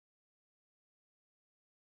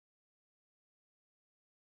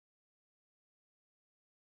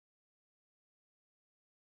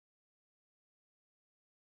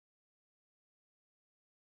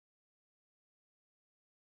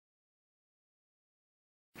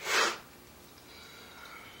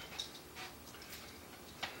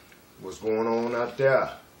What's going on out there?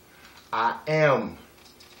 I am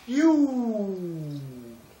you.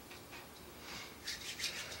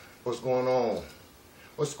 What's going on?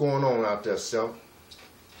 What's going on out there, self?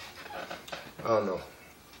 I don't know.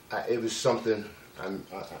 It was something. I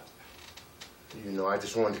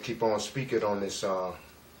just wanted to keep on speaking on this, so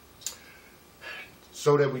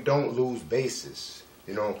that we don't lose bases.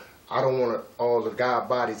 I don't want all the God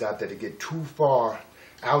bodies out there to get too far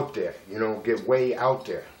out there. Get way out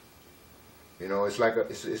there. It's like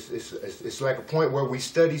a point where we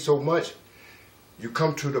study so much, you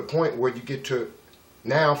come to the point where you get to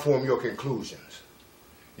now form your conclusions.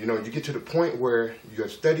 You get to the point where you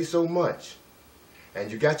have studied so much,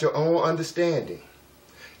 and you got your own understanding,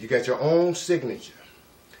 you got your own signature,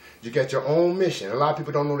 you got your own mission. A lot of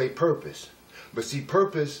people don't know their purpose, but see,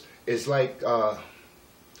 purpose is like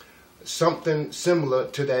something similar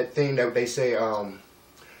to that thing that they say,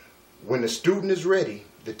 when the student is ready,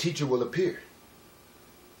 the teacher will appear.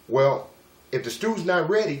 Well, if the student's not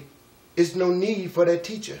ready, it's no need for that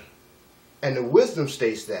teacher. And the wisdom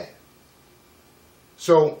states that.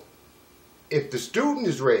 So, if the student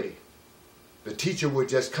is ready, the teacher will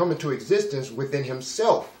just come into existence within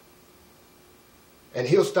himself. And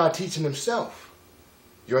he'll start teaching himself.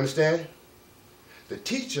 You understand? The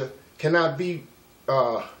teacher cannot be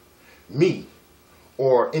me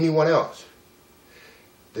or anyone else.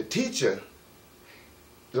 The teacher,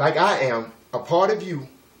 like I am, a part of you,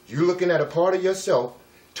 you're looking at a part of yourself,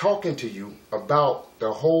 talking to you about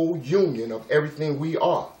the whole union of everything we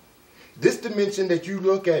are. This dimension that you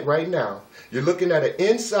look at right now, you're looking at an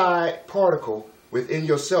inside particle within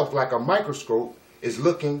yourself, like a microscope is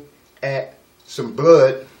looking at some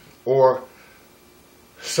blood or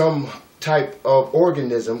some type of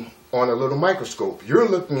organism on a little microscope. You're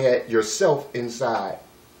looking at yourself inside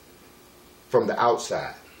from the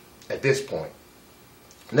outside at this point.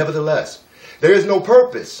 Nevertheless, there is no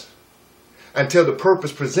purpose until the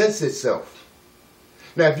purpose presents itself.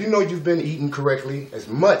 Now, if you know you've been eating correctly as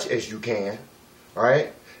much as you can, all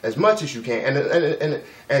right, as much as you can,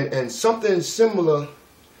 and something similar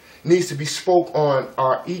needs to be spoke on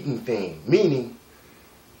our eating thing, meaning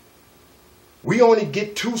we only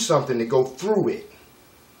get to something to go through it.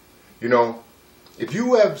 If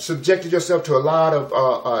you have subjected yourself to a lot of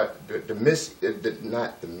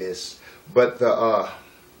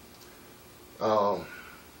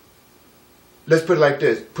let's put it like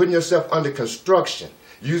this, putting yourself under construction,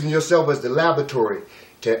 using yourself as the laboratory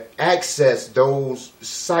to access those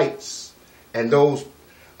sites and those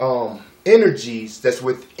energies that's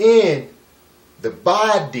within the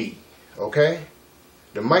body, okay?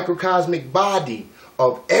 The microcosmic body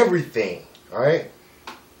of everything, all right?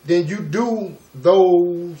 Then you do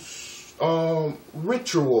those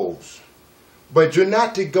rituals, but you're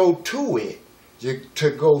not to go to it, you're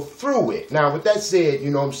to go through it. Now, with that said,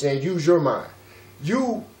 use your mind.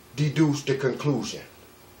 You deduce the conclusion,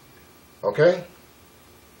 okay?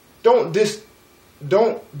 Don't deduce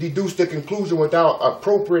the conclusion without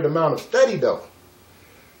appropriate amount of study, though.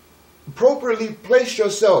 Appropriately place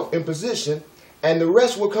yourself in position, and the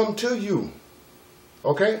rest will come to you,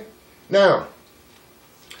 okay? Now,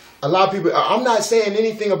 a lot of people, I'm not saying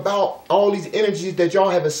anything about all these energies that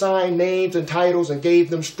y'all have assigned names and titles and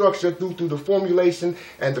gave them structure through the formulation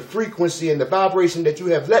and the frequency and the vibration that you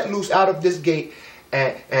have let loose out of this gate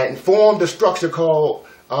and formed a structure called,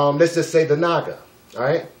 let's just say the Naga, all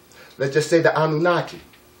right? Let's just say the Anunnaki,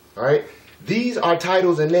 all right? These are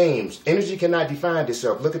titles and names. Energy cannot define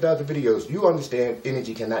itself. Look at the other videos. You understand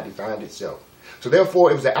energy cannot define itself. So therefore,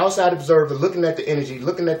 it was the outside observer looking at the energy,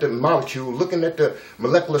 looking at the molecule, looking at the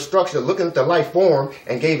molecular structure, looking at the life form,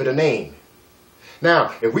 and gave it a name.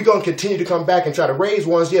 Now, if we're going to continue to come back and try to raise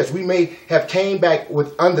ones, yes, we may have came back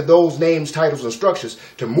with under those names, titles, and structures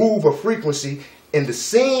to move a frequency in the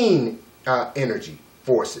seen energy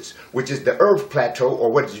forces, which is the Earth plateau,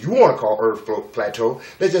 or what you want to call Earth plateau.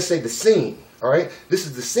 Let's just say the seen, all right? This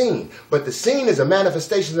is the seen. But the seen is a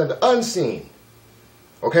manifestation of the unseen.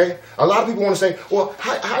 Okay? A lot of people want to say, well,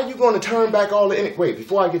 how are you going to turn back all the energy? Wait,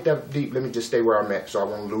 before I get that deep, let me just stay where I'm at so I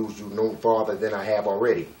won't lose you no farther than I have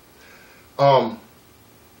already. Like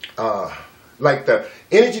the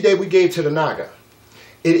energy that we gave to the Naga.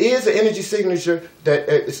 It is an energy signature that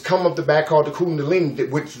is come up the back called the Kundalini,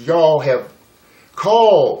 which y'all have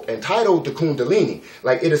called and titled the Kundalini.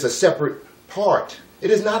 Like it is a separate part.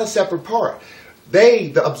 It is not a separate part.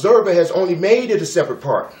 The observer has only made it a separate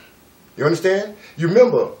part. You understand? You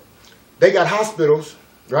remember, they got hospitals,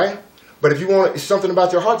 right? But if you want something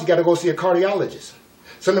about your heart, you got to go see a cardiologist.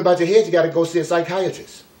 Something about your head, you got to go see a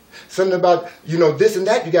psychiatrist. Something about, you know, this and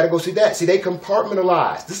that, you got to go see that. See, they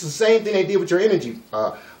compartmentalize. This is the same thing they did with your energy,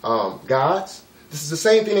 gods. This is the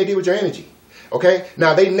same thing they did with your energy. Okay?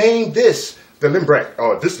 Now, they named this the Limbrick,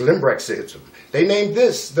 or this Limbrick system. They named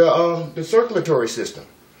this the circulatory system.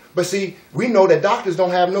 But see, we know that doctors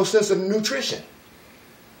don't have no sense of nutrition.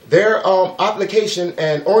 Their application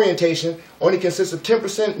and orientation only consists of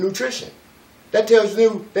 10% nutrition. That tells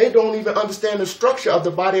you they don't even understand the structure of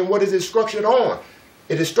the body and what is it structured on.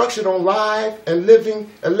 It is structured on live and living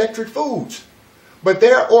electric foods. But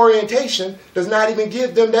their orientation does not even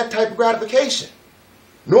give them that type of gratification,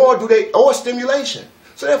 nor do they, or stimulation.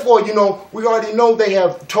 So therefore, you know, we already know they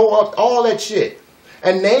have tore up all that shit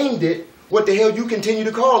and named it what the hell you continue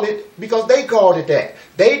to call it, because they called it that.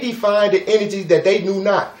 They defined the energy that they knew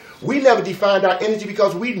not. We never defined our energy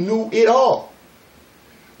because we knew it all.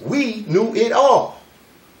 We knew it all.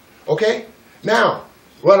 Okay? Now,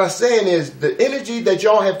 what I'm saying is the energy that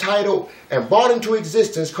y'all have titled and brought into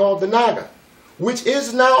existence called the Naga, which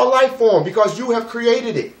is now a life form because you have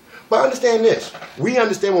created it. But understand this. We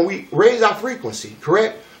understand when we raise our frequency,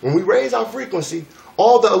 correct? When we raise our frequency,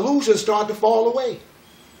 all the illusions start to fall away.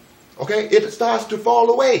 Okay? It starts to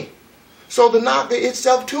fall away. So the Naga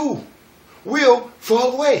itself too will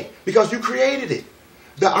fall away because you created it.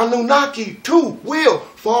 The Anunnaki too will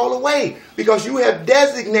fall away because you have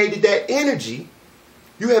designated that energy.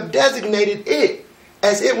 You have designated it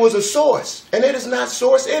as it was a source, and it is not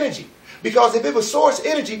source energy. Because if it was source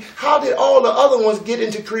energy, how did all the other ones get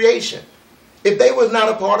into creation if they was not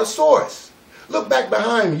a part of source? Look back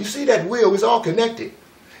behind me. You see that wheel is all connected.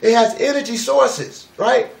 It has energy sources,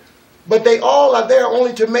 right? But they all are there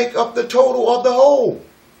only to make up the total of the whole.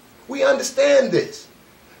 We understand this.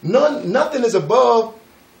 Nothing is above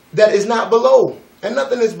that is not below, and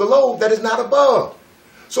nothing is below that is not above.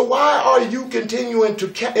 So why are you continuing to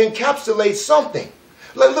encapsulate something?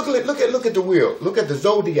 Look at the wheel. Look at the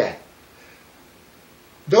zodiac.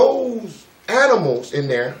 Those animals in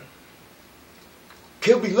there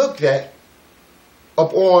can be looked at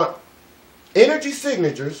upon energy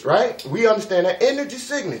signatures, right? We understand that, energy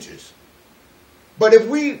signatures. But if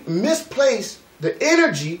we misplace the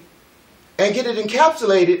energy and get it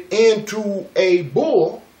encapsulated into a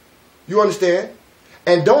bull, you understand,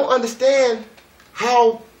 and don't understand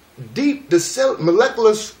how deep the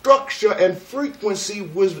molecular structure and frequency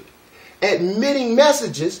was emitting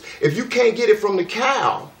messages. If you can't get it from the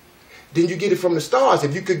cow, then you get it from the stars.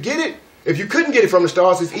 If you couldn't get it from the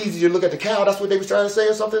stars, it's easy to look at the cow. That's what they was trying to say,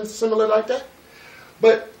 or something similar like that.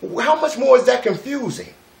 But how much more is that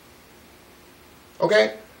confusing?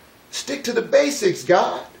 Okay? Stick to the basics,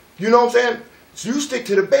 God. You know what I'm saying? So you stick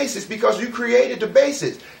to the basics because you created the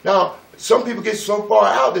basics. Now, some people get so far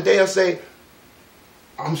out that they'll say,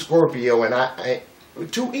 I'm Scorpio,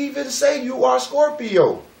 and to even say you are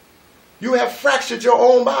Scorpio, you have fractured your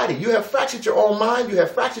own body. You have fractured your own mind. You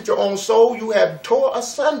have fractured your own soul. You have tore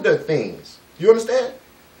asunder things. You understand?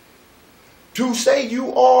 To say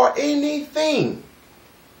you are anything,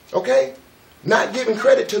 okay? Not giving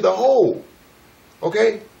credit to the whole,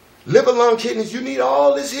 okay? Liver, lung, kidneys, you need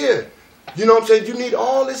all this here. You know what I'm saying? You need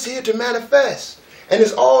all this here to manifest. And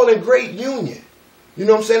it's all in great union. You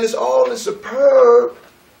know what I'm saying? It's all in superb,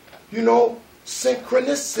 you know,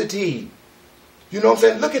 synchronicity. You know what I'm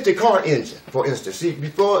saying? Look at the car engine, for instance. See,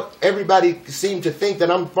 before everybody seemed to think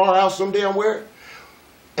that I'm far out some damn where,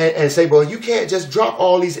 and say, well, you can't just drop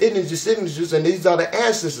all these energy signatures and these are the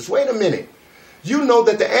ancestors. Wait a minute. You know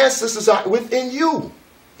that the ancestors are within you.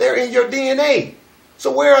 They're in your DNA.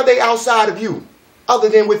 So where are they outside of you, other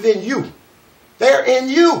than within you? They're in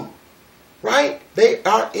you, right? They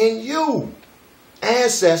are in you.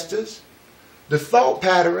 Ancestors, the thought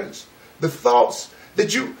patterns, the thoughts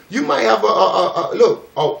that you might have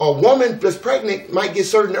a woman that's pregnant might get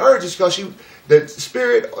certain urges because the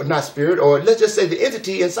spirit, or not spirit, or let's just say the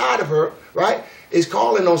entity inside of her, right, is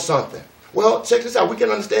calling on something. Well, check this out. We can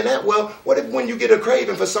understand that. Well, what if when you get a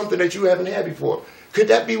craving for something that you haven't had before? Could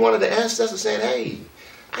that be one of the ancestors saying, hey,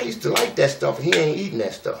 I used to like that stuff and he ain't eating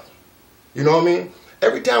that stuff? You know what I mean?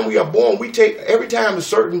 Every time we are born, every time a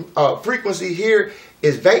certain frequency here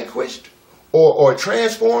is vanquished or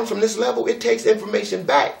transformed from this level, it takes information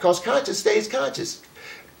back because conscious stays conscious.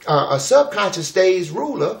 A subconscious stays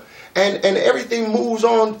ruler, and everything moves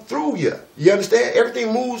on through you. You understand?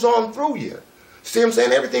 Everything moves on through you. See what I'm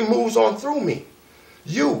saying? Everything moves on through me.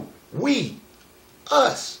 You, we,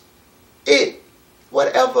 us, it,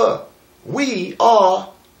 whatever. We are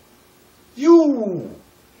you.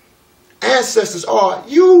 Ancestors are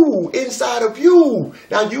you, inside of you.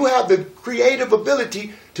 Now you have the creative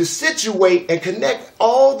ability to situate and connect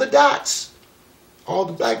all the dots. All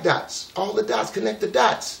the black dots. All the dots. Connect the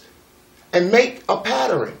dots. and make a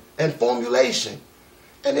pattern and formulation,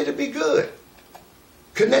 and it'll be good.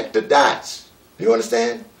 Connect the dots. You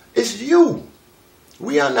understand? It's you.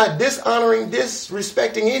 We are not dishonoring,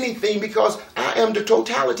 disrespecting anything, because I am the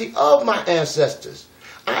totality of my ancestors.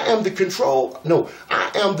 I am the control. No, I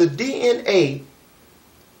am the DNA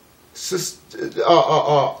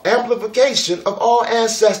amplification of all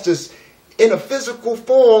ancestors in a physical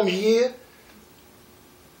form here,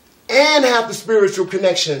 and have the spiritual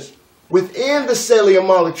connections within the cellular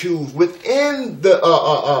molecules, within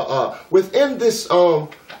the within this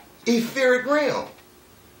etheric realm.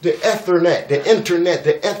 The Ethernet, the Internet,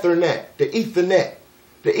 the Ethernet, the Ethernet.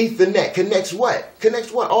 The Ethernet connects what?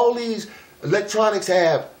 Connects what? All these electronics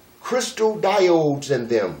have crystal diodes in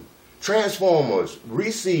them. Transformers,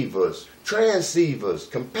 receivers, transceivers,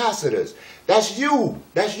 capacitors. That's you.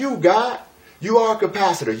 That's you, God. You are a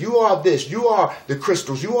capacitor. You are this. You are the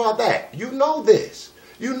crystals. You are that. You know this.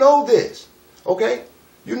 You know this. Okay?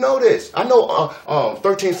 You know this. I know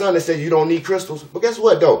 13th Son that said you don't need crystals. But guess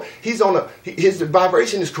what, though? His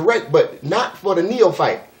vibration is correct, but not for the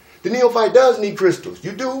neophyte. The neophyte does need crystals.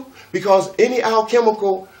 You do. Because any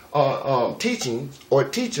alchemical teachings or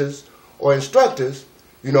teachers or instructors,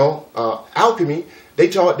 you know, alchemy, they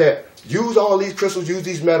taught that use all these crystals, use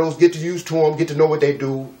these metals, get to use to them, get to know what they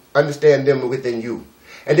do, understand them within you.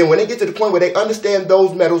 And then when they get to the point where they understand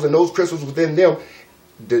those metals and those crystals within them,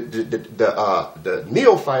 the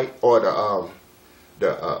neophyte or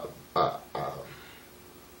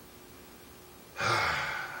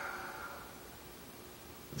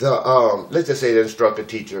let's just say the instructor,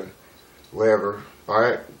 teacher, wherever, all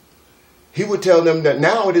right, he would tell them that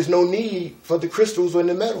now it is no need for the crystals or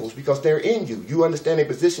the metals because they're in you. You understand their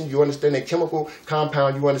position, you understand their chemical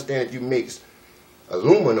compound, you understand if you mix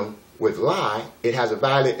aluminum with lye, it has a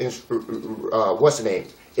violent, what's the name?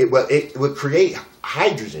 It will create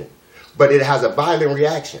hydrogen, but it has a violent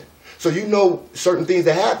reaction. So you know certain things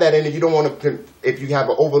that have that in it, you don't want to, if you have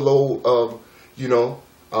an overload of, you know,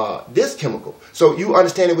 this chemical. So you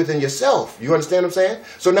understand it within yourself. You understand what I'm saying?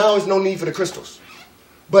 So now there's no need for the crystals.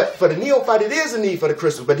 But for the neophyte, it is a need for the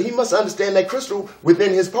crystal. But he must understand that crystal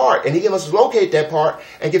within his part. And he must locate that part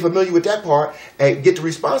and get familiar with that part and get the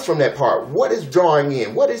response from that part. What is drawing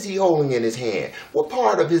in? What is he holding in his hand? What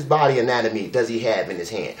part of his body anatomy does he have in his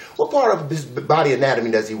hand? What part of his body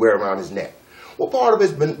anatomy does he wear around his neck? What part of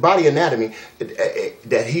his body anatomy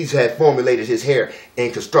that he's had formulated his hair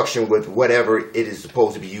in construction with whatever it is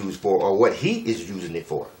supposed to be used for or what he is using it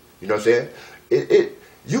for? You know what I'm saying?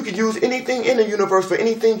 You can use anything in the universe for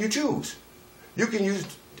anything you choose. You can use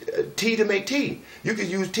tea to make tea. You can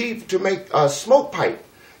use tea to make a smoke pipe.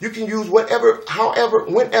 You can use whatever, however,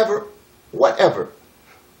 whenever, whatever.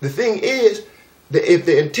 The thing is, that if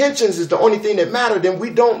the intentions is the only thing that matter, then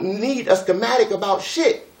we don't need a schematic about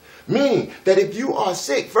shit. Meaning that if you are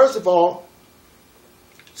sick, first of all,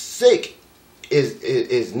 sick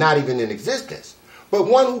is not even in existence. But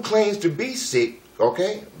one who claims to be sick,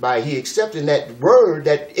 okay, by he accepting that word,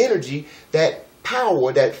 that energy, that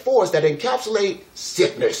power, that force that encapsulate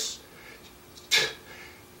sickness,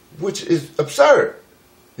 which is absurd.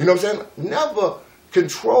 You know what I'm saying? Never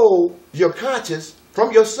control your conscious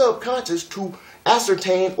from your subconscious to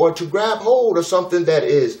ascertain or to grab hold of something that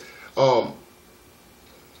is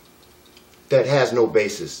that has no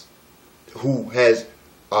basis, who has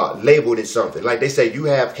labeled it something. Like they say, you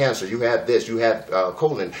have cancer, you have this, you have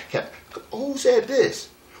colon cancer. Who said this?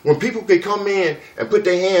 When people can come in and put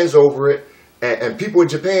their hands over it, and people in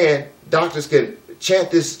Japan, doctors can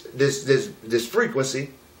chant this frequency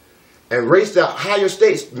and raise the higher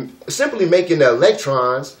states, simply making the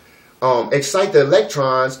electrons, excite the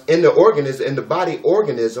electrons in the organism, in the body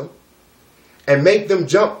organism, and make them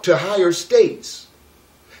jump to higher states.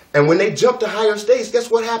 And when they jump to higher states,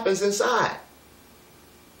 guess what happens inside?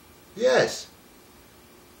 Yes.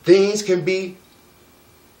 Things can be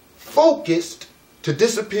focused to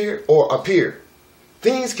disappear or appear.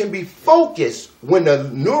 Things can be focused when the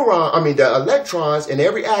the electrons in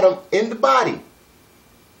every atom in the body,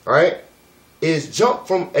 all right, is jump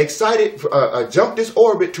from excited, jump this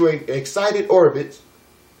orbit to excited orbits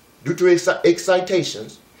due to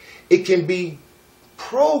excitations. It can be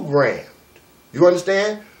programmed. You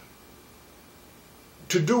understand?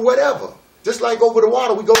 To do whatever. Just like over the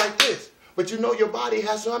water, we go like this. But you know your body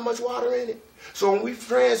has so much water in it. So when we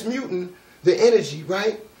transmuting the energy,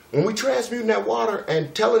 right? When we transmuting that water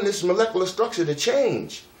and telling this molecular structure to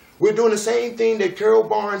change, we're doing the same thing that Carol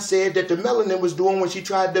Barnes said that the melanin was doing when she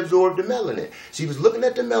tried to absorb the melanin. She was looking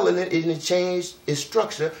at the melanin and it changed its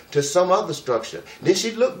structure to some other structure. Then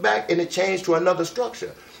she looked back and it changed to another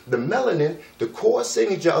structure. The melanin, the core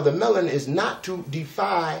signature of the melanin is not to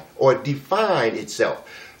defy or define itself,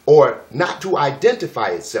 or not to identify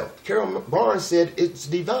itself. Carol Barnes said it's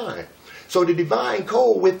divine. So the divine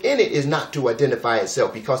code within it is not to identify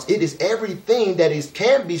itself, because it is everything that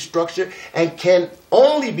can be structured and can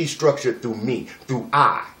only be structured through me, through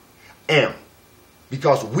I am.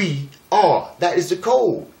 Because we are. That is the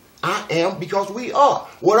code. I am because we are.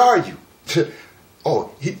 What are you? Oh,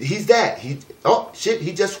 he's that. Oh, shit,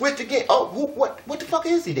 he just switched again. Oh, what the fuck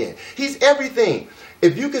is he then? He's everything.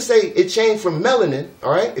 If you could say it changed from melanin,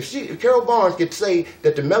 all right? If Carol Barnes could say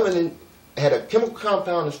that the melanin had a chemical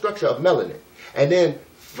compound and structure of melanin, and then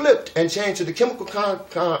flipped and changed to the chemical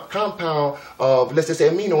compound of, let's just say,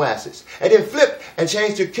 amino acids, and then flipped and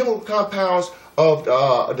changed to chemical compounds of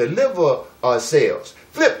the liver cells,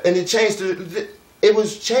 flipped and it changed to, it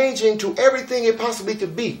was changing to everything it possibly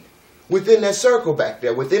could be within that circle back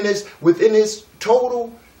there, within this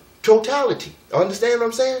totality. Understand what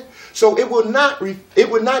I'm saying? So it would not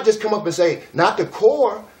just come up and say, not the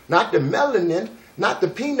core, not the melanin, not the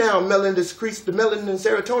penile melanin that secretes the melanin and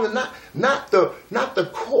serotonin, not the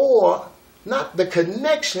core, not the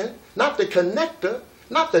connection, not the connector,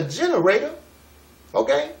 not the generator.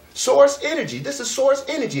 Okay? Source energy. This is source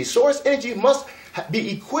energy. Source energy must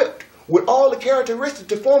be equipped with all the characteristics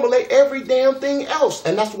to formulate every damn thing else.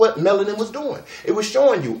 And that's what melanin was doing. It was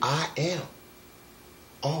showing you, I am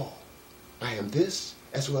all. I am this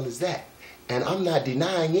as well as that. And I'm not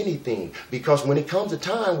denying anything, because when it comes a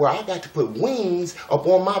time where I got to put wings up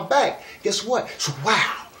on my back, guess what? So,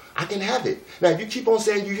 wow, I can have it. Now, if you keep on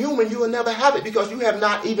saying you're human, you will never have it, because you have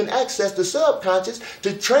not even accessed the subconscious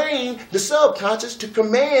to train the subconscious to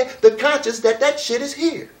command the conscious that shit is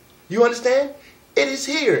here. You understand? It is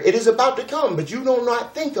here. It is about to come, but you do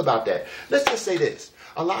not think about that. Let's just say this.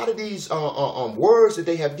 A lot of these words that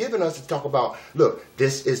they have given us to talk about, look,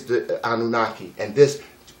 this is the Anunnaki, and this.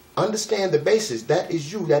 Understand the basis. That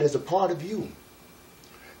is you. That is a part of you.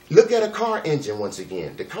 Look at a car engine once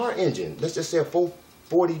again. The car engine, let's just say a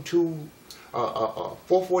 442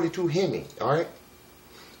 Hemi, all right?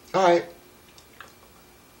 All right.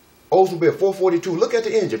 Oldsmobile 442. Look at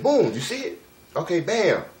the engine. Boom, you see it? Okay,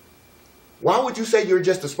 bam. Why would you say you're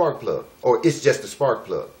just a spark plug, or it's just a spark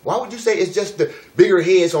plug? Why would you say it's just the bigger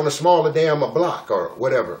heads on a smaller damn block or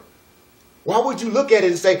whatever? Why would you look at it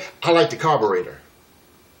and say, I like the carburetor?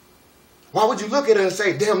 Why would you look at it and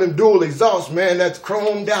say, damn, them dual exhausts, man, that's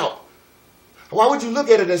chromed out? Why would you look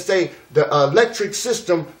at it and say the electric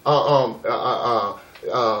system, the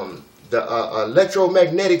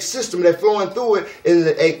electromagnetic system that's flowing through it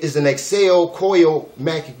is an axial coil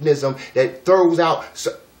mechanism that throws out...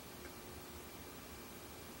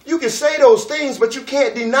 You can say those things, but you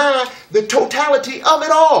can't deny the totality of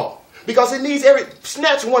it all. Because it needs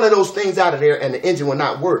snatch one of those things out of there and the engine will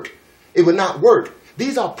not work. It will not work.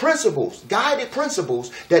 These are principles, guided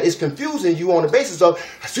principles that is confusing you on the basis of,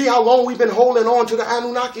 see how long we've been holding on to the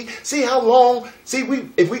Anunnaki? See how long,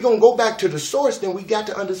 if we're going to go back to the source, then we got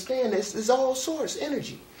to understand this is all source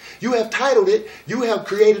energy. You have titled it, you have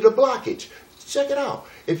created a blockage. Check it out.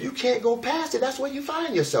 If you can't go past it, that's where you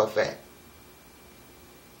find yourself at.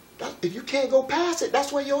 If you can't go past it,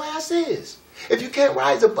 that's where your ass is. If you can't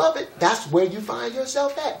rise above it, that's where you find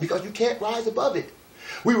yourself at, because you can't rise above it.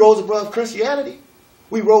 We rose above Christianity.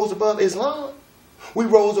 We rose above Islam. We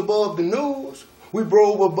rose above the news. We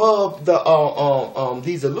rose above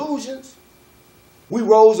these illusions. We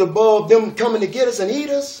rose above them coming to get us and eat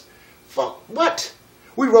us. Fuck, what?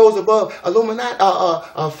 We rose above Illuminati,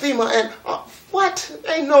 FEMA, and what?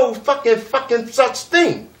 Ain't no fucking such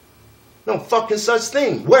thing. No fucking such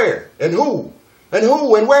thing. Where and who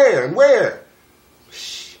and where and where?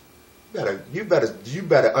 Shh. You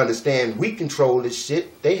better understand. We control this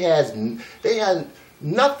shit. They has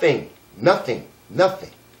nothing.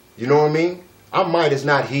 You know what I mean? Our might is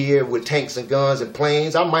not here with tanks and guns and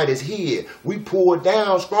planes. Our might is here. We pour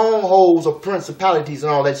down strongholds of principalities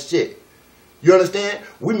and all that shit. You understand?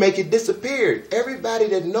 We make it disappear. Everybody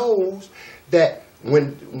that knows that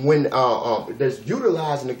when there's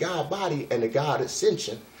utilizing the God body and the God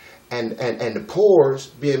ascension and the pores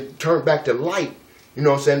being turned back to light, you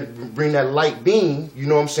know what I'm saying, bring that light beam, you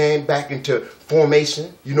know what I'm saying, back into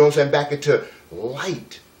formation, you know what I'm saying, back into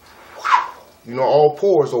light. Wow. You know, all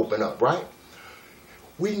pores open up, right?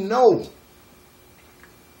 We know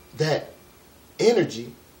that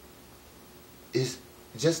energy is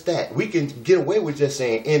just that. We can get away with just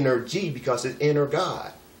saying energy because it's inner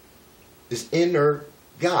God. It's inner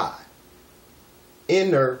God.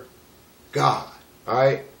 Inner God. All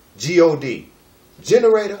right? G-O-D.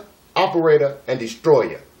 Generator, operator, and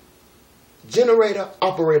destroyer. Generator,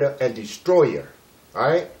 operator, and destroyer. All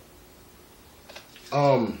right.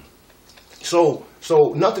 So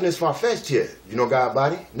nothing is far-fetched here. You know, God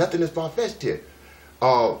body, nothing is far-fetched here.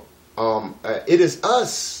 It is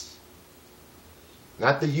us,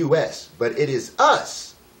 not the U.S., but it is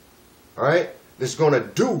us. All right, that's going to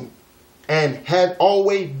do, and had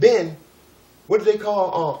always been. What do they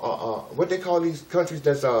call? What they call these countries?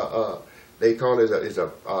 That's they call it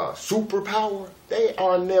a superpower. They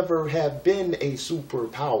are never have been a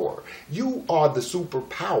superpower. You are the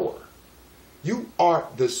superpower. You are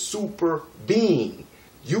the super being.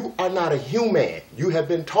 You are not a human. You have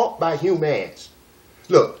been taught by humans.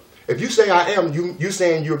 Look, if you say I am, you're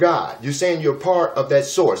saying you're God. You're saying you're part of that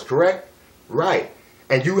source, correct? Right.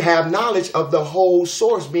 And you have knowledge of the whole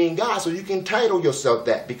source being God, so you can title yourself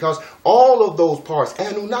that, because all of those parts,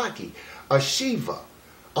 Anunnaki, Shiva,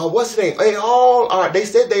 what's the name? They all are. They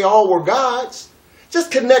said they all were gods.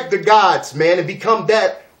 Just connect the gods, man, and become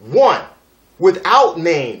that one without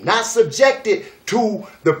name, not subjected to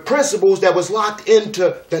the principles that was locked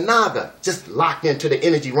into the Naga, just locked into the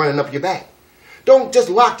energy running up your back. Don't just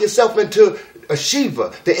lock yourself into a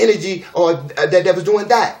Shiva, the energy or that was doing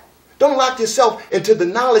that. Don't lock yourself into the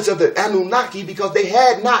knowledge of the Anunnaki, because they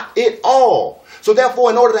had not it all. So therefore,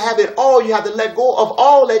 in order to have it all, you have to let go of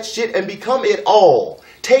all that shit and become it all.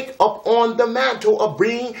 Take up on the mantle of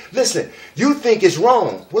being. Listen, you think it's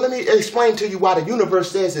wrong. Well, let me explain to you why the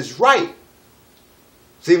universe says it's right.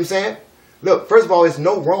 See what I'm saying? Look, first of all, it's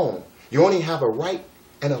no wrong. You only have a right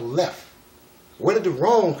and a left. Where did the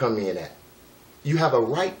wrong come in at? You have a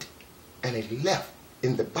right and a left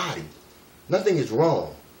in the body. Nothing is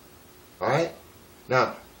wrong. All right?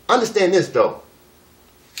 Now, understand this, though.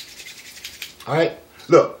 All right?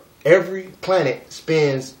 Look, every planet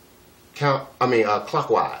spins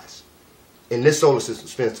clockwise. And this solar system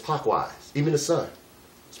spins clockwise. Even the sun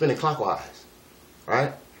spinning clockwise. All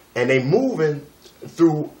right? And they moving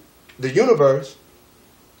through the universe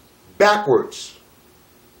backwards.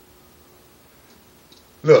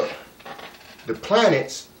 Look, the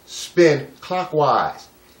planets spin clockwise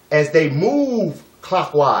as they move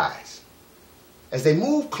clockwise. As they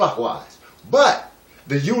move clockwise. But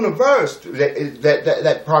the universe,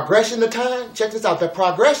 that progression of time, check this out, that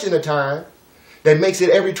progression of time that makes it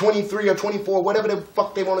every 23 or 24, whatever the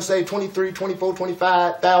fuck they want to say, 23, 24,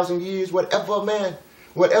 25,000 years, whatever, man,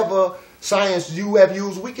 whatever science you have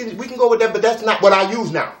used, we can go with that, but that's not what I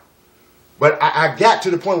use now. But I got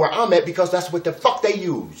to the point where I'm at because that's what the fuck they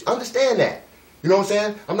use. Understand that. You know what I'm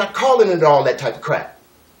saying? I'm not calling it all that type of crap.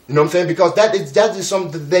 You know what I'm saying? Because that is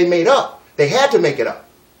something that they made up. They had to make it up.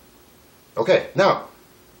 Okay, now,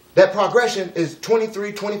 that progression is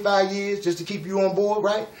 23, 25 years, just to keep you on board,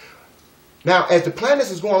 right? Now, as the planets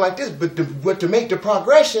is going like this, but to make the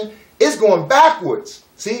progression, it's going backwards.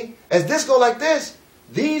 See? As this go like this,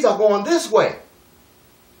 these are going this way.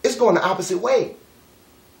 It's going the opposite way.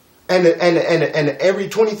 And every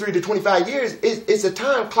 23 to 25 years, it's a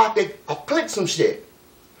time clock that clicks some shit.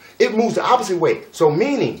 It moves the opposite way. So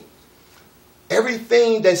meaning,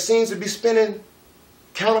 everything that seems to be spinning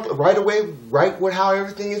counter right away, right with how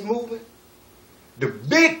everything is moving, the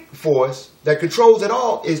big force that controls it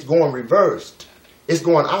all is going reversed. It's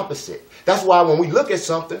going opposite. That's why when we look at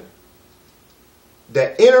something,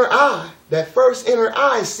 the inner eye, that first inner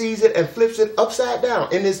eye sees it and flips it upside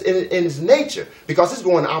down in its nature, because it's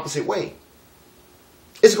going the opposite way.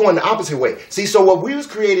 It's going the opposite way. See, so what we was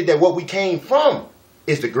created, that what we came from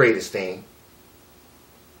is the greatest thing.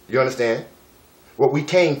 You understand? What we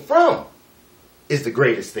came from is the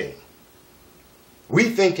greatest thing. We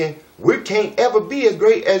thinking we can't ever be as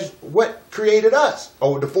great as what created us,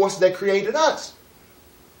 or the forces that created us.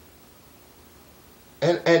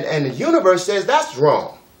 And the universe says that's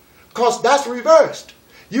wrong, because that's reversed.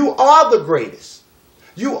 You are the greatest.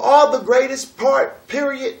 You are the greatest part,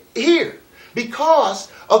 period, here,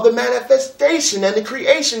 because of the manifestation and the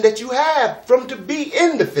creation that you have from to be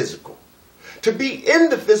in the physical. To be in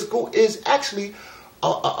the physical is actually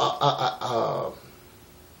a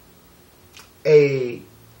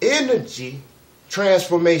energy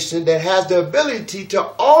transformation that has the ability to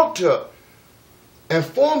alter and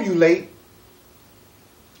formulate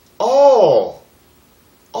all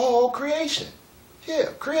creation.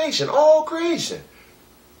 Yeah, creation, all creation.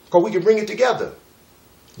 Because we can bring it together.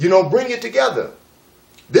 You know, bring it together.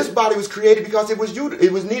 This body was created because it was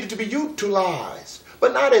needed to be utilized.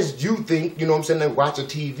 But not as you think, you know what I'm saying, they watch a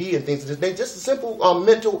TV and things of this nature. Just a simple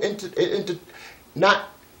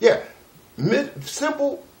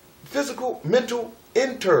simple physical mental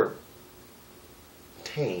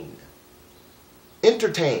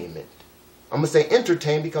entertainment. I'm going to say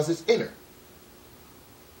entertain because it's inner.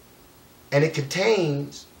 And it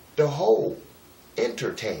contains the whole.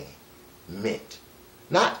 entertainment.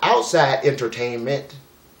 Not outside entertainment,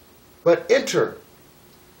 but entertainment.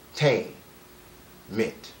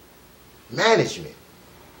 Management.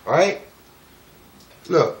 Alright?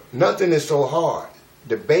 Look, nothing is so hard.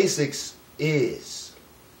 The basics is,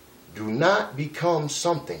 do not become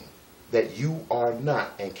something that you are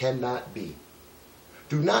not and cannot be.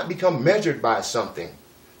 Do not become measured by something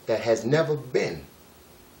that has never been.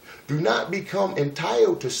 Do not become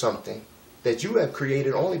entitled to something that you have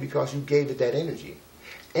created only because you gave it that energy.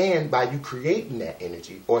 And by you creating that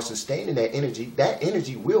energy or sustaining that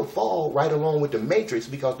energy will fall right along with the matrix,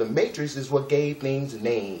 because the matrix is what gave things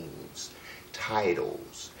names,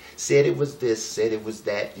 titles. Said it was this, said it was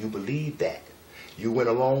that. You believed that. You went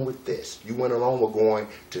along with this. You went along with going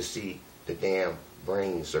to see the damn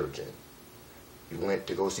brain surgeon. You went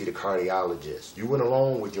to go see the cardiologist. You went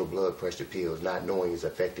along with your blood pressure pills, not knowing it's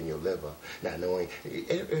affecting your liver, not knowing.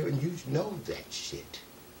 And you know that shit.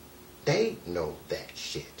 They know that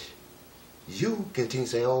shit. You continue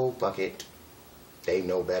to say, oh, fuck it. They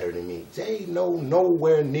know better than me. They know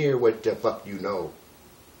nowhere near what the fuck you know.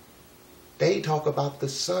 They talk about the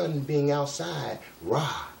sun being outside,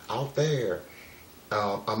 Ra out there,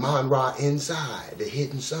 Aman Ra inside, the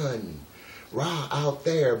hidden sun, Ra out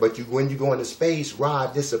there. But when you go into space, Ra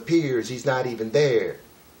disappears. He's not even there.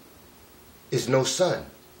 It's no sun.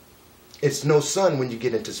 It's no sun when you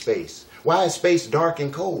get into space. Why is space dark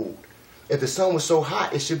and cold? If the sun was so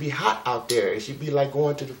hot, it should be hot out there. It should be like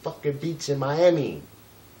going to the fucking beach in Miami.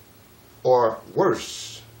 Or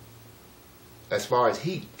worse, as far as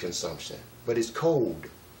heat consumption. But it's cold.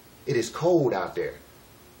 It is cold out there.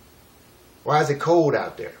 Why is it cold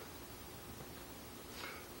out there?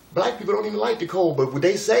 Black people don't even like the cold, but what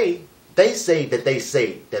they say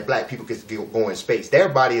that black people can go in space. Their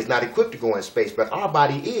body is not equipped to go in space, but our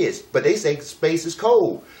body is. But they say space is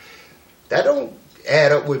cold. That don't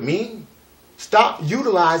add up with me. Stop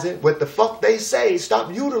utilizing what the fuck they say.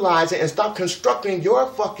 Stop utilizing and stop constructing your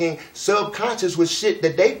fucking subconscious with shit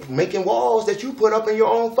that they making walls that you put up in your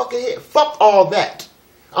own fucking head. Fuck all that.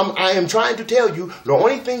 I am trying to tell you, the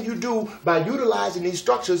only thing you do by utilizing these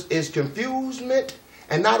structures is confusement,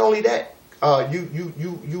 and not only that,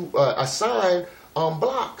 you assign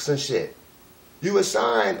blocks and shit. You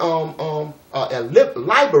assign a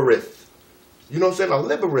labyrinth. You know what I'm saying? A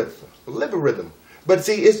logarithm. But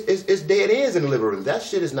see, it's dead ends in the logarithm. That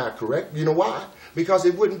shit is not correct. You know why? Because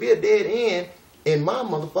it wouldn't be a dead end in my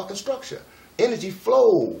motherfucking structure. Energy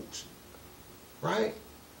flows, right?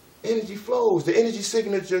 Energy flows. The energy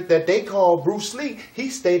signature that they call Bruce Lee,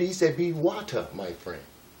 he said, be water, my friend.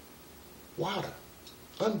 Water.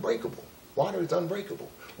 Unbreakable. Water is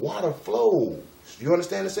unbreakable. Water flows. You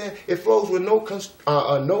understand what I'm saying? It flows with no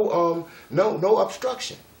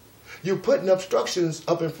obstruction. You're putting obstructions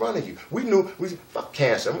up in front of you. Fuck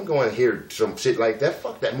cancer. I'm going to hear some shit like that.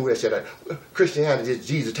 Fuck that movie. That shit. Christianity is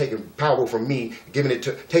Jesus taking power from me,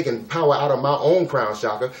 taking power out of my own crown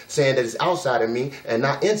chakra, saying that it's outside of me and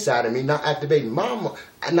not inside of me, not activating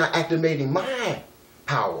my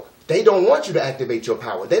power. They don't want you to activate your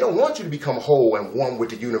power. They don't want you to become whole and one with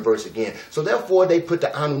the universe again. So therefore, they put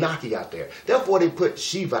the Anunnaki out there. Therefore, they put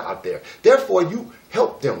Shiva out there. Therefore, you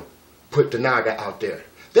help them put the Naga out there.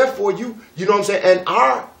 Therefore, you know what I'm saying? And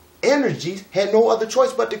our energies had no other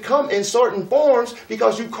choice but to come in certain forms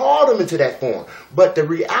because you called them into that form. But the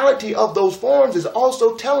reality of those forms is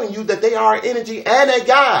also telling you that they are energy and a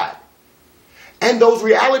God. And those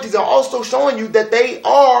realities are also showing you that they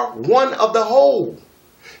are one of the whole.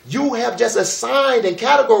 You have just assigned and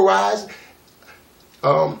categorized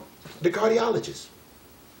the cardiologist,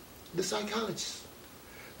 the psychologist,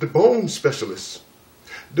 the bone specialist,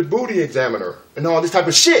 the booty examiner, and all this type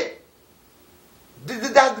of shit.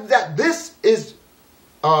 This is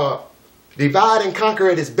divide and conquer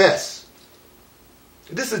at its best.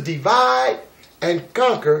 This is divide and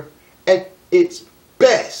conquer at its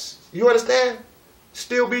best. You understand?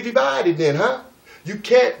 Still be divided then, huh? You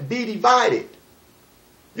can't be divided.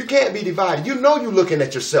 You can't be divided. You know you're looking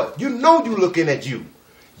at yourself. You know you're looking at you.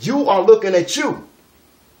 You are looking at you.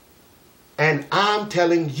 And I'm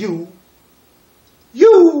telling you,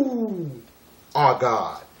 you are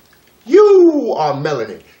God. You are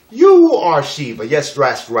melanin. You are Shiva. Yes,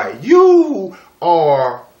 that's right. You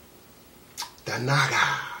are the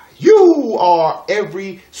Naga. You are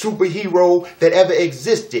every superhero that ever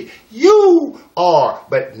existed. You are,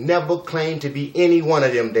 but never claim to be any one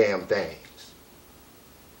of them damn things.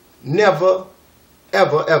 Never,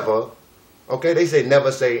 ever, ever. Okay, they say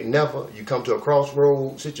never say never. You come to a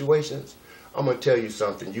crossroad situations. I'm going to tell you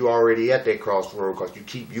something. You already at that crossroad because you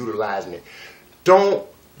keep utilizing it. Don't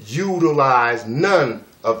utilize none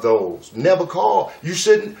of those. Never call. You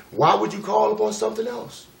shouldn't. Why would you call upon something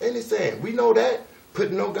else? Anything. We know that.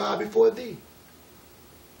 Put no God before thee.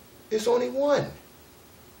 It's only one.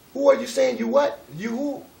 Who are you saying you what? You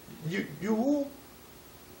who? You who?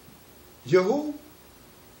 You who?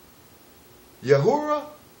 Yahura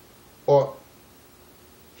or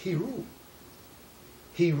Hiru?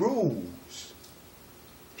 He rules.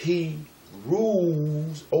 He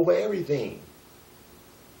rules over everything.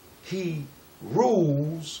 He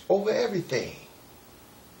rules over everything.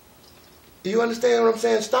 Do you understand what I'm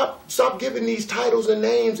saying? Stop giving these titles and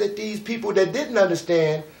names that these people that didn't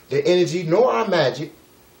understand the energy nor our magic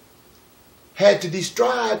had to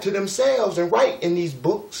describe to themselves and write in these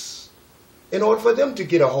books in order for them to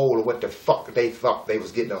get a hold of what the fuck they thought they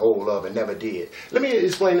was getting a hold of and never did. Let me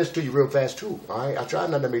explain this to you real fast too. All right, I tried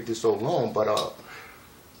not to make this so long, but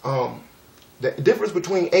the difference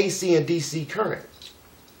between AC and DC current.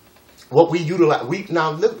 What we utilize,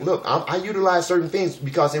 now look, I utilize certain things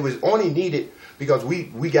because it was only needed because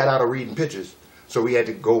we got out of reading pictures. So we had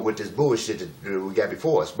to go with this bullshit that we got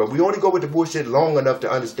before us. But we only go with the bullshit long enough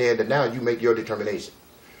to understand that now you make your determination.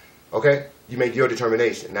 Okay? You make your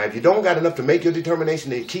determination. Now if you don't got enough to make your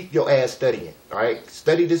determination, then keep your ass studying. Alright?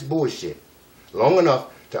 Study this bullshit long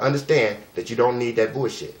enough to understand that you don't need that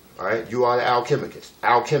bullshit. Alright? You are the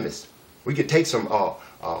alchemist. We could take some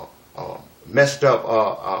messed up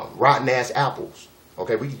rotten ass apples.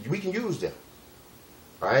 Okay? We can use them.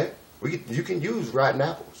 Alright? You can use rotten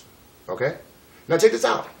apples. Okay? Now check this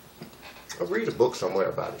out. I'll read a book somewhere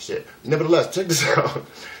about this shit. Nevertheless, check this out.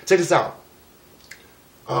 Check this out.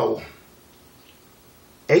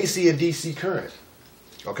 AC and DC current.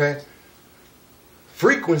 Okay?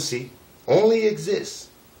 Frequency only exists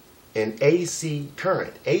in AC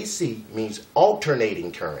current. AC means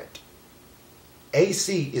alternating current.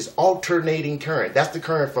 AC is alternating current. That's the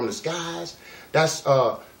current from the skies. That's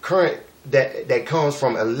current that comes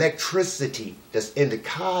from electricity that's in the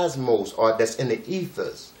cosmos or that's in the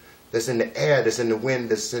ethers, that's in the air, that's in the wind,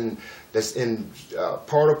 that's in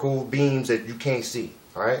particle beams that you can't see.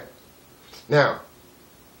 All right. Now,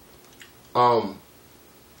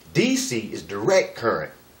 DC is direct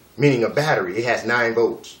current, meaning a battery. It has 9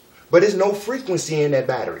 volts, but there's no frequency in that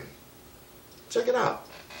battery. Check it out.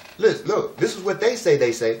 Look, this is what they say.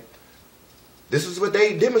 This is what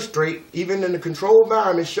they demonstrate. Even in the control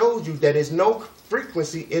environment shows you that there's no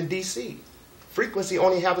frequency in DC. Frequency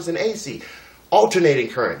only happens in AC. Alternating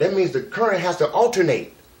current. That means the current has to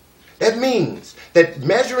alternate. That means that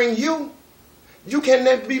measuring you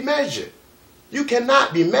cannot be measured. You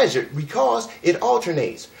cannot be measured because it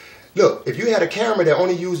alternates. Look, if you had a camera that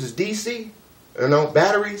only uses DC,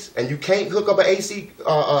 batteries, and you can't hook up an AC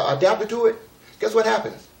adapter to it, guess what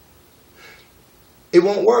happens? It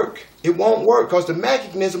won't work. It won't work because the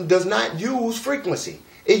mechanism does not use frequency.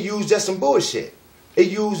 It used just some bullshit. It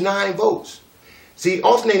used 9 volts. See,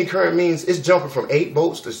 alternating current means it's jumping from 8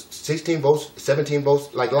 volts to 16 volts, 17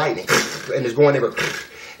 volts, like lightning. And it's going there,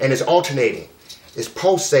 and it's alternating. It's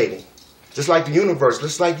pulsating. Just like the universe,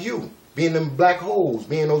 just like you, being them black holes,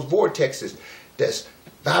 being those vortexes that's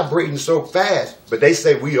vibrating so fast. But they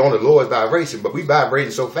say we on the lowest vibration, but we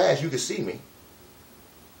vibrating so fast you can see me.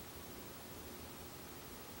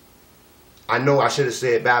 I know I should have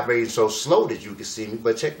said vibrating so slow that you can see me,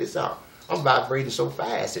 but check this out. I'm vibrating so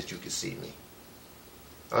fast that you can see me.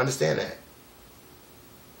 Understand that?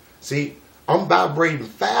 See, I'm vibrating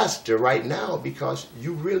faster right now because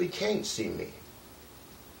you really can't see me.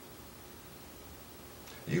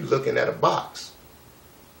 You looking at a box.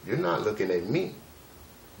 You're not looking at me.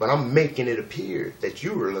 But I'm making it appear that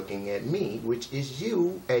you are looking at me, which is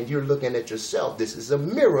you, and you're looking at yourself. This is a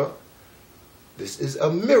mirror. This is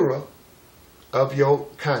a mirror of your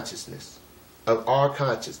consciousness, of our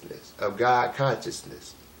consciousness, of God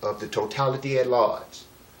consciousness, of the totality at large.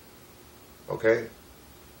 Okay?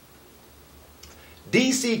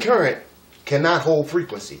 DC current cannot hold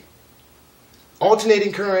frequency.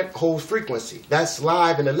 Alternating current holds frequency. That's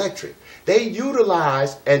live and electric. They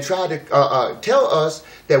utilize and try to tell us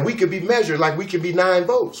that we could be measured like we can be 9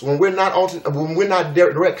 volts when we're not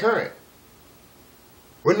direct current.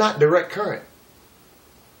 We're not direct current.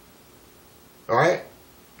 All right?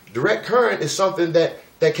 Direct current is something that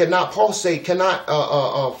cannot pulsate, cannot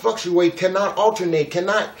fluctuate, cannot alternate,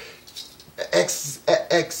 cannot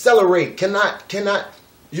accelerate, cannot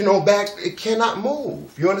it cannot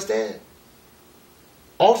move. You understand?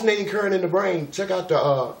 Alternating current in the brain. Check out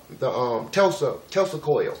the Tesla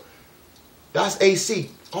coil. That's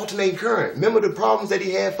AC. Alternating current. Remember the problems that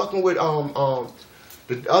he had fucking with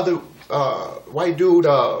the other white dude,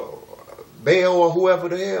 Bale or whoever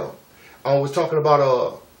the hell. Was talking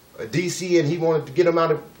about DC, and he wanted to get him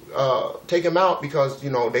out of, take him out because, you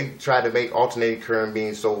know, they tried to make alternating current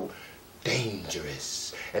being so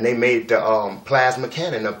dangerous. And they made the plasma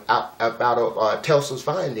cannon out of Tesla's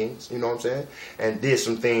findings, you know what I'm saying? And did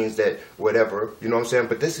some things that, whatever, you know what I'm saying?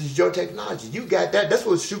 But this is your technology. You got that. That's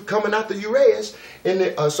what's coming out the Uraeus in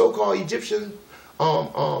the so-called Egyptian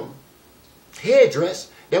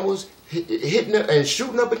headdress that was hitting and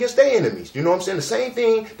shooting up against their enemies. You know what I'm saying? The same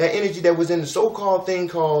thing, that energy that was in the so-called thing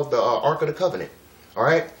called the Ark of the Covenant. All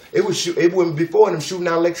right? It was before them shooting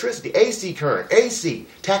out electricity, AC current, AC,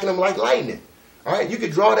 attacking them like lightning. All right? You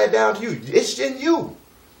could draw that down to you. It's in you.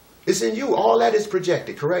 It's in you. All that is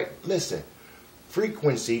projected, correct? Listen,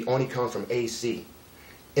 frequency only comes from AC.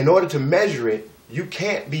 In order to measure it, you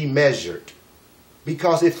can't be measured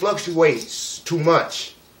because it fluctuates too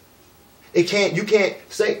much. You can't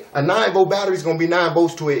say a 9-volt battery is going to be 9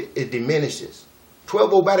 volts till it diminishes.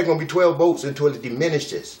 12-volt battery is going to be 12 volts until it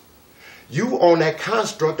diminishes. You on that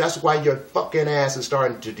construct, that's why your fucking ass is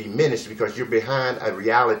starting to diminish, because you're behind a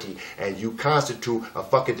reality and you constitute a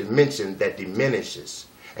fucking dimension that diminishes.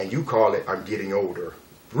 And you call it, I'm getting older.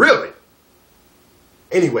 Really?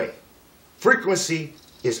 Anyway, frequency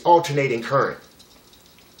is alternating current.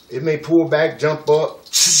 It may pull back, jump up,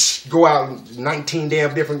 go out 19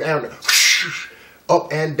 damn different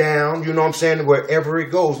up and down, you know what I'm saying, wherever it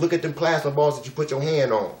goes. Look at them plasma balls that you put your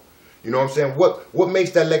hand on. You know what I'm saying? What makes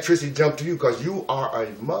that electricity jump to you? Because you are a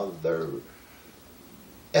mother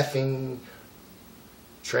effing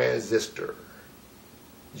transistor.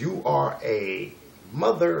 You are a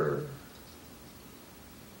mother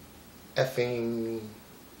effing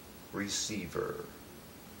receiver.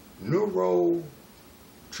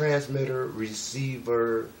 Neurotransmitter,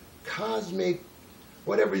 receiver, cosmic,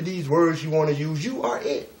 whatever these words you want to use, you are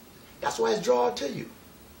it. That's why it's drawn to you.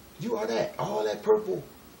 You are that. All that purple,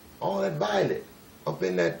 all that violet up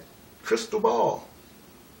in that crystal ball,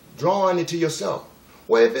 drawing it to yourself.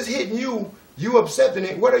 Well, if it's hitting you, you accepting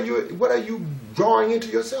it. What are you drawing into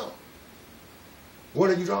yourself? What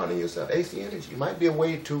are you drawing in yourself? AC energy. It might be a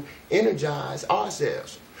way to energize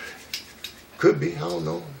ourselves. Could be. I don't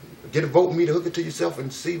know. Get a voltmeter, hook it to yourself,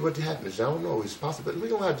 and see what happens. I don't know. It's possible. We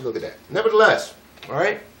don't have to look at that. Nevertheless, all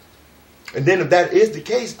right. And then if that is the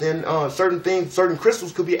case, then certain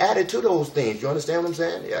crystals could be added to those things. You understand what I'm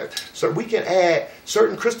saying? Yeah. So we can add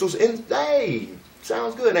certain crystals in. Hey,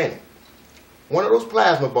 sounds good, ain't it? One of those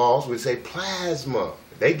plasma balls would say plasma.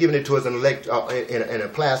 They giving it to us in a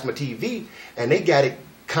plasma TV, and they got it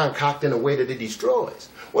concocted in a way that it destroys.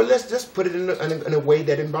 Well, let's just put it in a way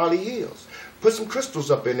that it barely heals. Put some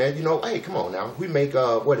crystals up in there. You know, hey, come on now. We make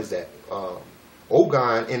what is that?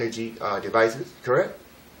 Ogon energy devices, correct?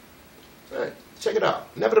 All right, check it out.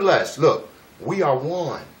 Nevertheless, look, we are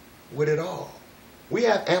one with it all. We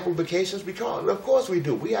have amplifications because, of course we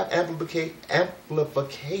do. We have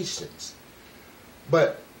amplifications.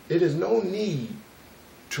 But it is no need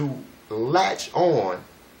to latch on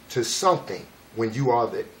to something when you are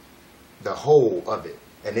the whole of it,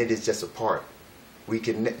 and it is just a part. We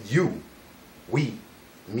can, me,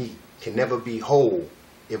 can never be whole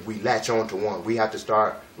if we latch on to one. We have to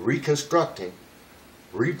start reconstructing,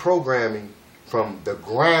 reprogramming from the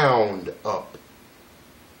ground up.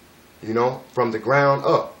 You know, from the ground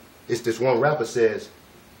up. It's this one rapper says,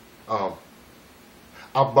 I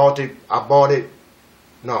built it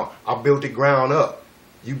ground up.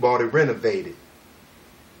 You bought it renovated.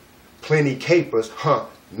 Plenty capers,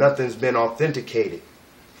 nothing's been authenticated.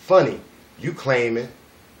 Funny, you claiming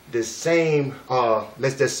the same,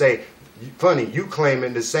 let's just say, funny, you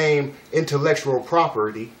claiming the same intellectual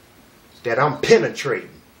property that I'm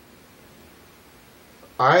penetrating.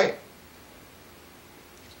 Alright?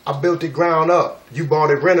 I built it ground up. You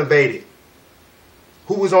bought it renovated.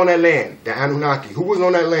 Who was on that land? The Anunnaki. Who was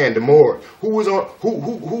on that land? The Moors.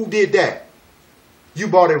 Who did that? You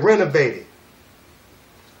bought it renovated.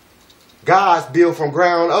 God's built from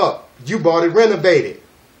ground up. You bought it renovated.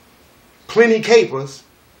 Plenty capers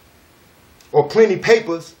or plenty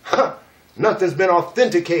papers. Nothing's been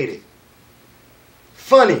authenticated.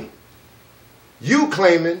 Funny. You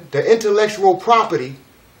claiming the intellectual property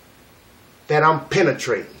that I'm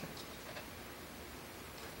penetrating.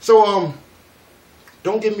 So,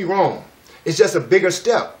 don't get me wrong. It's just a bigger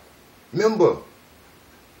step. Remember,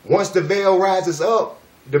 once the veil rises up,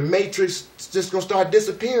 the matrix is just going to start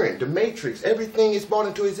disappearing. The matrix, everything is brought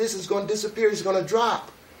into existence is going to disappear. It's going to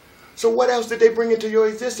drop. So what else did they bring into your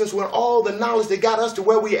existence when all the knowledge that got us to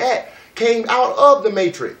where we at came out of the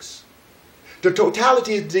matrix? The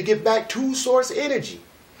totality is to get back to source energy.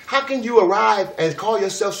 How can you arrive and call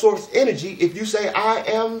yourself source energy if you say, I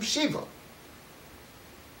am Shiva?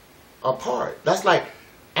 Apart. That's like,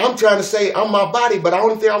 I'm trying to say I'm my body, but the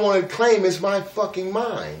only thing I want to claim is my fucking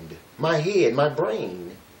mind, my head, my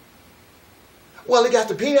brain. Well, it got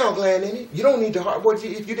the pineal gland in it. You don't need the heart. Well, if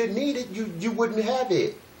you didn't need it, you wouldn't have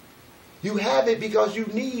it. You have it because you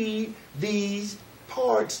need these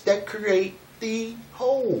parts that create the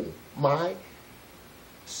whole. Myself.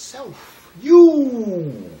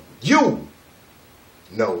 You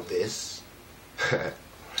know this.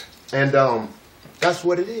 And that's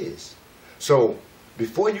what it is. So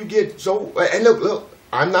before you get so, and look,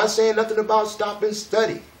 I'm not saying nothing about stop and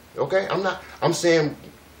study. Okay? I'm saying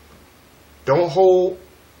don't hold.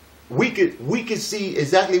 We could see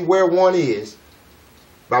exactly where one is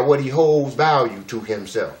by what he holds value to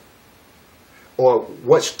himself, or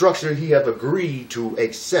what structure he has agreed to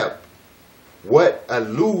accept, what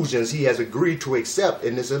illusions he has agreed to accept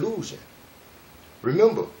in this illusion.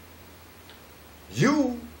 Remember,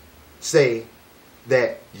 you say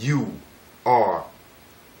that you are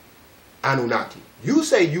Anunnaki. You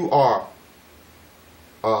say you are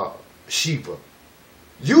Shiva.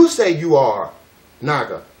 You say you are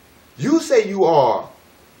Naga. You say you are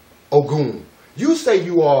Ogun. You say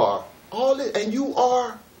you are all this, and you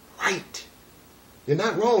are right. You're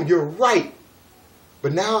not wrong, you're right.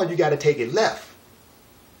 But now you got to take it left.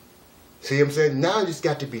 See what I'm saying? Now you just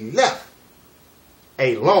got to be left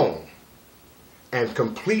alone and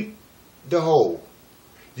complete the whole.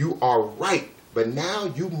 You are right, but now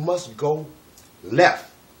you must go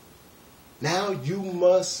left. Now you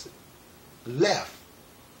must left.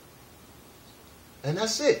 And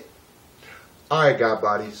that's it. All right, God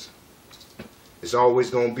bodies. It's always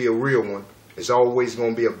going to be a real one. It's always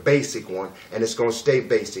going to be a basic one, and it's going to stay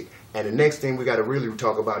basic. And the next thing we got to really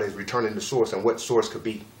talk about is returning to source, and what source could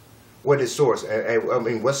be. What is source? I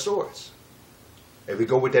mean, what source? If we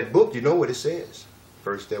go with that book, you know what it says.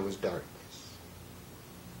 First there was darkness.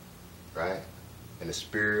 Right? And the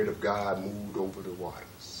Spirit of God moved over the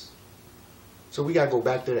waters. So we got to go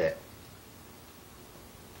back to that.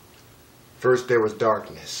 First there was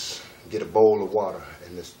darkness. Get a bowl of water,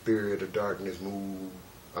 and the Spirit of darkness moved.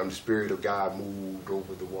 The Spirit of God moved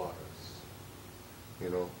over the waters. You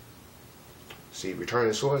know. See, return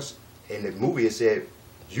to source. In the movie it said,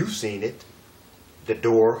 you've seen it, the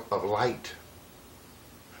door of light.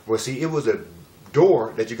 Well, see, it was a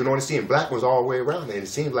door that you can only see, and black was all the way around it, and it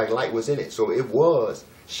seemed like light was in it. So it was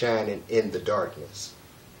shining in the darkness.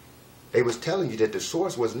 They was telling you that the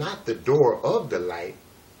source was not the door of the light.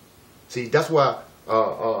 See, that's why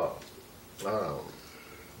the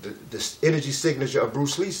energy signature of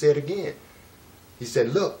Bruce Lee said again. He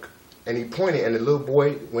said, look. And he pointed, and the little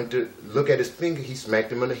boy went to look at his finger. He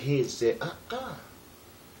smacked him on the head and said,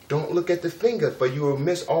 don't look at the finger, for you will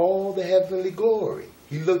miss all the heavenly glory.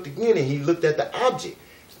 He looked again, and he looked at the object.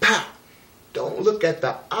 Pow! Don't look at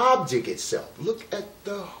the object itself. Look at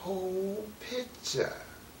the whole picture.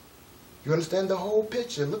 You understand the whole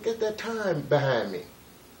picture? Look at that time behind me.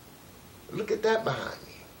 Look at that behind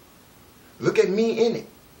me. Look at me in it.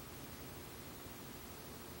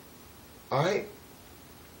 All right?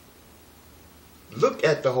 Look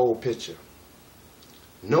at the whole picture.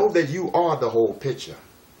 Know that you are the whole picture.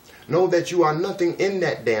 Know that you are nothing in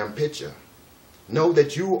that damn picture. Know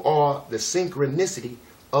that you are the synchronicity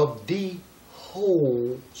of the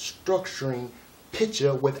whole structuring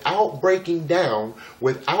picture without breaking down,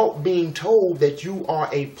 without being told that you are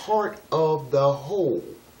a part of the whole.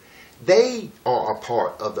 They are a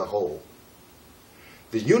part of the whole.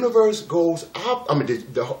 The universe goes up,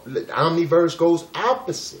 the omniverse goes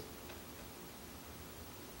opposite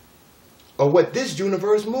of what this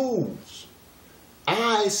universe moves.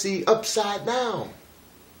 I see upside down.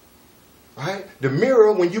 Right? The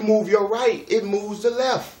mirror, when you move your right, it moves the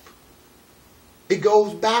left. It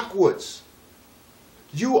goes backwards.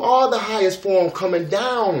 You are the highest form coming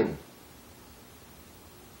down.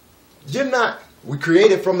 You're not, we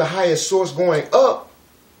created from the highest source going up.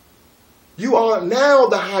 You are now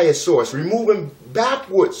the highest source, removing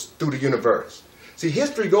backwards through the universe. See,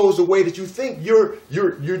 history goes the way that you think you're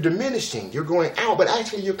diminishing, you're going out, but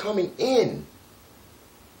actually you're coming in.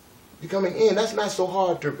 You're coming in. That's not so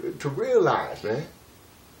hard to realize, man.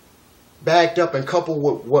 Backed up and coupled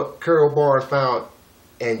with what Carol Barnes found,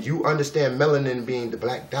 and you understand melanin being the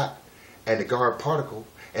black dot and the guard particle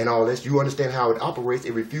and all this, you understand how it operates.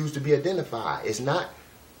 It refused to be identified. It's not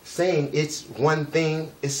saying it's one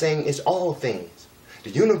thing, it's saying it's all things. The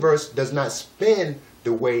universe does not spin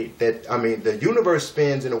the way that, the universe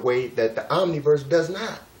spins in a way that the omniverse does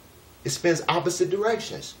not. It spins opposite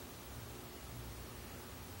directions.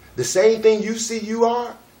 The same thing you see you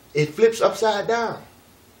are, it flips upside down.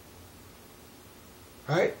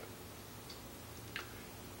 Right?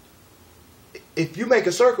 if you make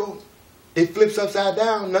a circle, it flips upside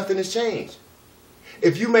down, nothing has changed.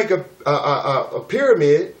 If you make a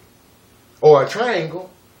pyramid or a triangle,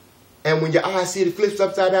 and when your eyes see it, it flips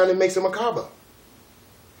upside down, it makes a macabre.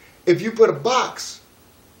 If you put a box,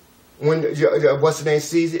 when what's the name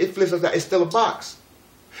sees it, it flips upside down, it's still a box.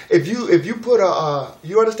 If you put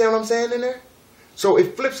you understand what I'm saying in there? So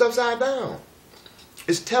it flips upside down.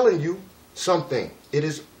 It's telling you something. It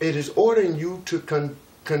is ordering you to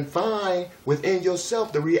confine within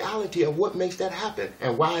yourself the reality of what makes that happen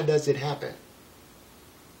and why does it happen.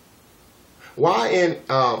 Why in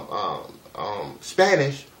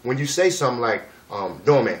Spanish, when you say something like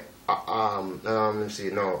 "dome," let me see,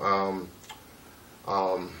 no,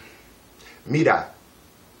 mira,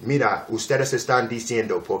 ustedes están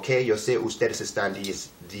diciendo, porque yo sé ustedes están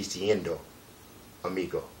diciendo,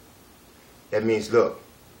 amigo. That means, look,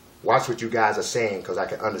 watch what you guys are saying because I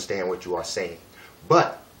can understand what you are saying.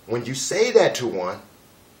 But when you say that to one,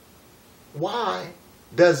 why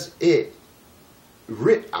is it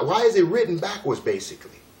written backwards,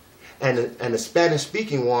 basically? And the Spanish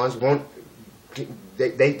speaking ones won't.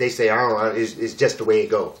 They say, I don't know, it's just the way it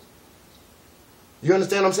goes. You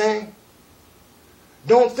understand what I'm saying?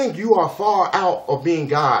 Don't think you are far out of being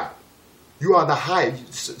God. You are the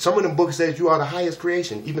highest. Some of them books says you are the highest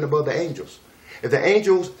creation, even above the angels. If the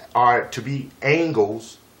angels are to be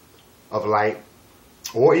angles of light,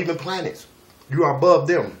 or even planets, you are above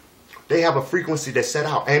them. They have a frequency that's set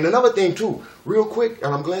out. And another thing too, real quick,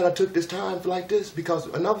 and I'm glad I took this time like this, because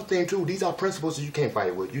another thing too, these are principles that you can't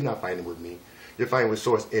fight with. You're not fighting with me. You're fighting with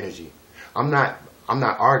source energy. I'm not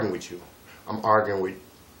arguing with you. I'm arguing with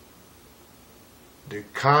the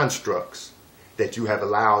constructs that you have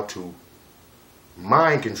allowed to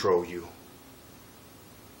mind control you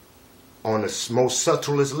on the most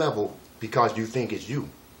subtlest level because you think it's you.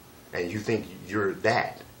 And you think you're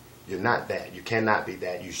that. You're not that. You cannot be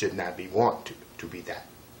that. You should not be want to be that.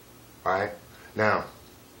 Alright? Now,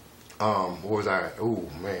 what was I? Oh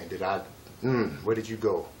man, did I where did you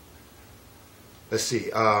go? Let's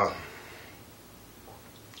see.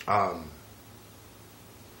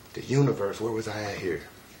 The universe, where was I at here?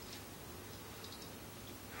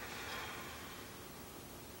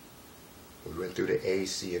 We went through the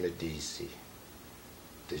AC and the DC.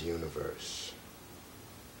 The universe.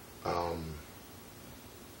 Oh,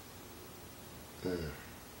 man.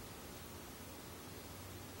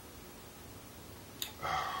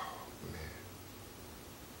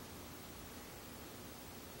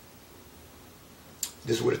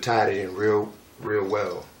 This would have tied it in real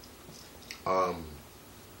well.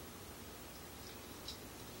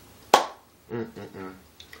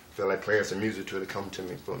 Feel like playing some music till it come to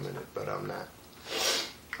me for a minute, but I'm not.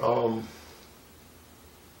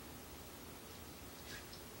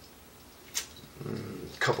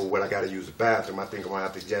 Couple what I got to use the bathroom. I think I'm gonna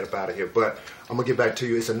have to get up out of here, but I'm gonna get back to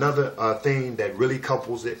you. It's another thing that really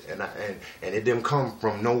couples it, and it didn't come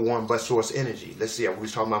from no one but source energy. Let's see. We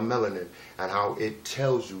was talking about melanin and how it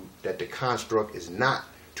tells you that the construct is not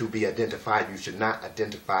to be identified. You should not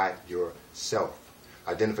identify yourself.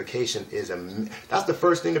 Identification is that's the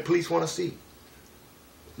first thing the police want to see.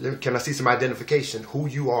 Can I see some identification? Who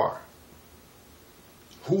you are.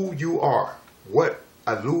 Who you are. What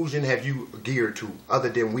illusion have you geared to other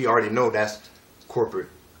than we already know that's corporate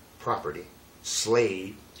property,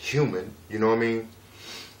 slave, human, you know what I mean?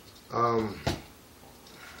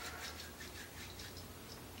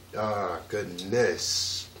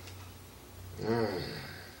 Goodness. I'm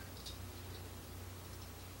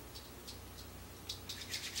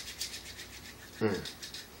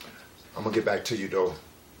gonna get back to you though.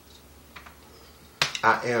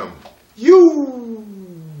 I am you.